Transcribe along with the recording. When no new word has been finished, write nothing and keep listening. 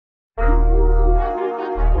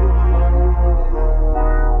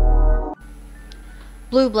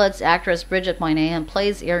Blue Bloods actress Bridget Moynahan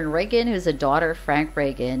plays Erin Reagan, who is a daughter of Frank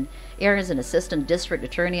Reagan. Erin is an assistant district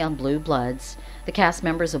attorney on Blue Bloods. The cast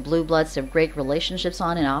members of Blue Bloods have great relationships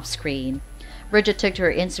on and off screen. Bridget took to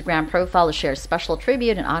her Instagram profile to share a special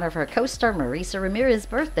tribute in honor of her co-star Marisa Ramirez's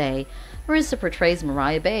birthday. Marisa portrays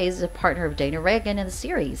Mariah Bays, a partner of Dana Reagan in the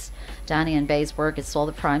series. Donnie and Bays work at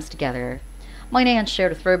Solve the Crimes together. Moynahan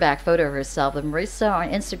shared a throwback photo of herself with Marisa on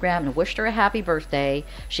Instagram and wished her a happy birthday.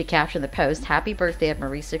 She captioned the post, "Happy birthday at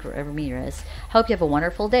Marisa Ramirez. Hope you have a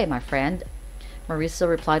wonderful day, my friend." Marisa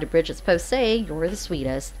replied to Bridget's post saying, "You're the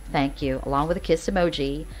sweetest. Thank you," along with a kiss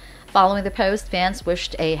emoji. Following the post, fans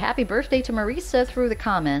wished a happy birthday to Marisa through the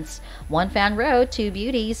comments. One fan wrote, "Two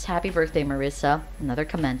beauties, happy birthday, Marisa." Another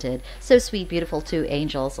commented, "So sweet, beautiful, two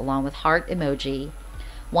angels," along with heart emoji.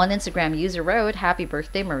 One Instagram user wrote, "Happy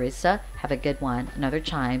birthday, Marisa. Have a good one." Another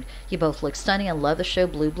chimed, "You both look stunning and love the show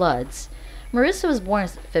Blue Bloods." Marisa was born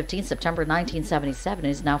 15 September 1977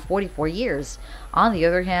 and is now 44 years. On the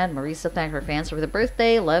other hand, Marisa thanked her fans for the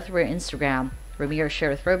birthday love through her Instagram. Ramirez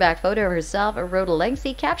shared a throwback photo of herself and wrote a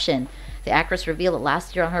lengthy caption. The actress revealed that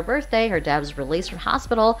last year on her birthday, her dad was released from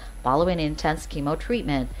hospital following an intense chemo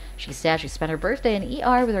treatment. She said she spent her birthday in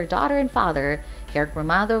ER with her daughter and father. Eric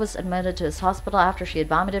Romano was admitted to his hospital after she had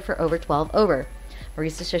vomited for over 12 hours.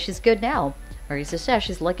 Marisa says she's good now. Marisa says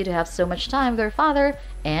she's lucky to have so much time with her father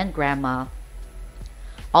and grandma.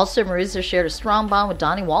 Also, Marisa shared a strong bond with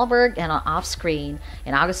Donnie Wahlberg and off-screen.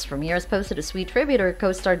 In August, Ramirez posted a sweet tribute to her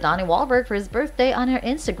co-star Donnie Wahlberg for his birthday on her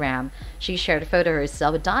Instagram. She shared a photo of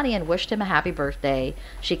herself with Donnie and wished him a happy birthday.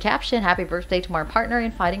 She captioned, "Happy birthday to my partner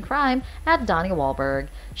in fighting crime at Donnie Wahlberg."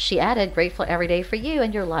 She added, "Grateful every day for you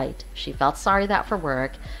and your light." She felt sorry that for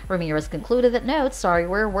work. Ramirez concluded that, "Note, sorry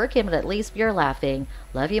we're working, but at least you're laughing.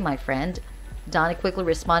 Love you, my friend." Donnie quickly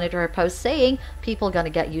responded to her post saying, "People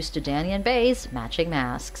gonna get used to Danny and Bays matching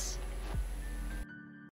masks."